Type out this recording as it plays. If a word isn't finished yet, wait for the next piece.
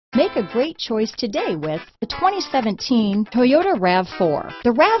Make a great choice today with the 2017 Toyota RAV4. The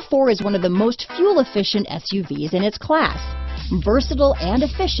RAV4 is one of the most fuel-efficient SUVs in its class. Versatile and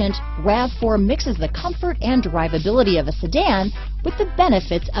efficient, RAV4 mixes the comfort and drivability of a sedan with the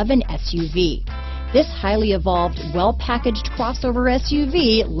benefits of an SUV. This highly evolved, well-packaged crossover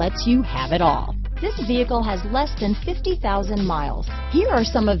SUV lets you have it all. This vehicle has less than 50,000 miles. Here are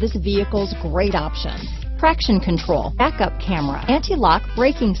some of this vehicle's great options: traction control, backup camera, anti-lock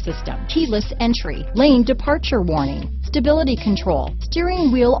braking system, keyless entry, lane departure warning, stability control,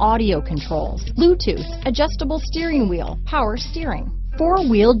 steering wheel audio controls, Bluetooth, adjustable steering wheel, power steering,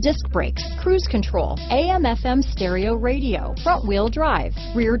 four-wheel disc brakes, cruise control, AM/FM stereo radio, front-wheel drive,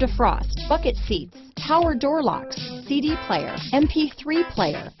 rear defrost, bucket seats, power door locks, CD player, MP3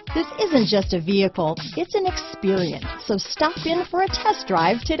 player. This isn't just a vehicle, it's an experience. So stop in for a test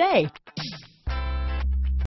drive today.